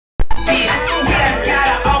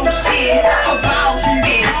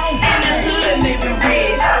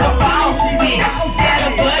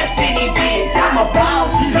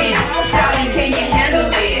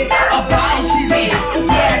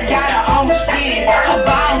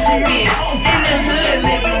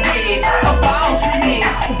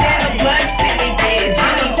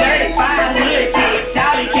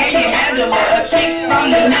chick from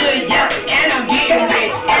the hood, yeah, and I'm getting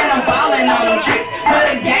rich, and I'm ballin' on them tricks.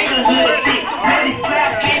 With a gang of hood chick, really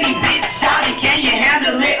slap any bitch. Shawty, can you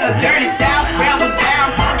handle it? A dirty south, rebel down,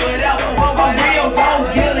 whatever. A real gold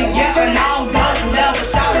killer, yeah, an all dope level.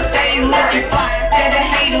 Shawty stay looking fly, yeah, the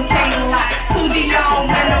haters can't lie. Poogie on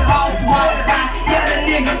when the boss walk by, yeah, the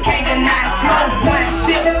niggas can't deny. Smoke one,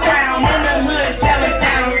 sip crown, in the hood, selling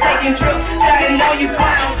pounds, taking trips, so you know you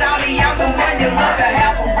clown. Shawty, I'm the one you love to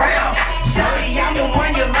have around. Shawty, I'm the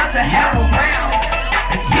one you love to have around.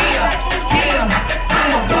 Yeah, yeah,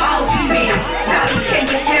 I'm a bossy bitch. Shawty, can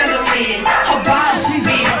you handle it? A bossy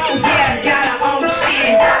bitch. Yeah, got her own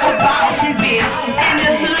shit. A bossy bitch. In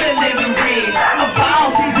the hood living rich. A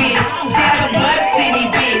bossy bitch. Yeah, the Bud City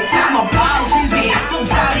bitch. I'm a bossy bitch.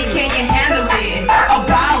 Shawty, can you handle it? A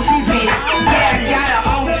bossy bitch. Yeah, got her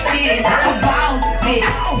own shit. A bossy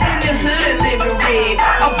bitch. In the hood living rich.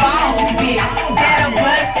 A bossy bitch. Yeah, the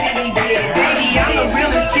Bud City bitch. Baby, I'm the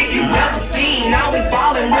realest chick you ever seen. Always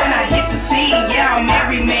ballin' when I hit the scene. Yeah, I'm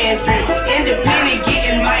every man's dream. Independent,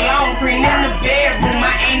 getting my own green in the bedroom.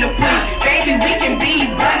 I ain't a plea. Baby, we can be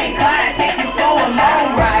Bonnie Clyde. Take you for a long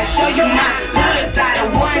ride. Show you my hood side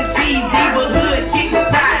of 1G. Diva hood chick with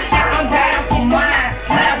pride. I'm down for mine.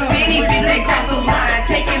 Slap any bitch that cross the line.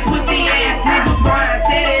 Taking pussy ass niggas wine.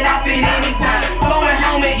 Set it off at any time. Going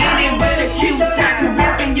home and eating with a cute time.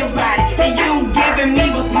 Caressing your body. And you giving me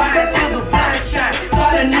what's mine till the sun shine.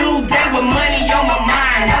 Start a new day with money on my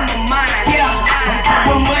mind. Yeah,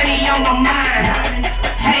 with money on my mind.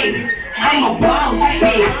 Hey, I'm a boss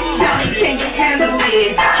bitch. Shawty, can you handle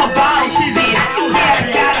it? A boss bitch. Yeah,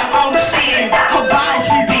 got her own shit. A boss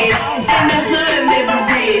bitch. In the hood living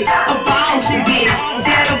rich. A boss bitch.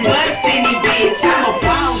 Yeah, the Bud City bitch. I'm a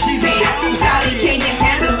boss bitch. Shawty, can you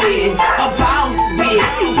handle it? A boss bitch.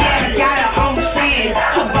 Yeah, got her own shit.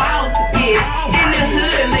 A boss bitch. In the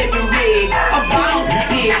hood living rich. A boss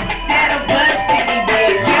bitch. Yeah, the Bud City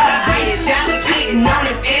bitch. Yeah, iced out chick known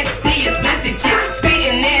as SC, explicit chick.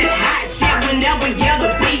 Spitting that hot shit whenever the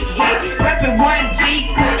beat hit. Reppin' 1G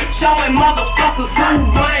clip, showing motherfuckers who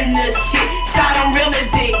run the shit. Shot 'em real as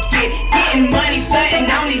it get. Getting money, stunting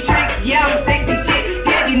on these tricks. Yeah, I'm sexy chick.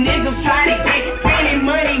 Yeah, these niggas try to get. Spending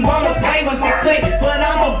money, wanna play with the click. But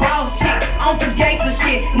I'm a boss chick on some gangster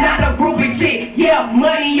shit, not a groupie chick. Yeah,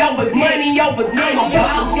 money over money over. I'm a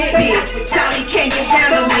boss bitch. Shawty, can you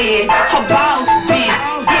handle it? A boss bitch.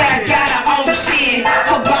 Yeah, got her own shit.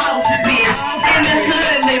 A boss bitch. In the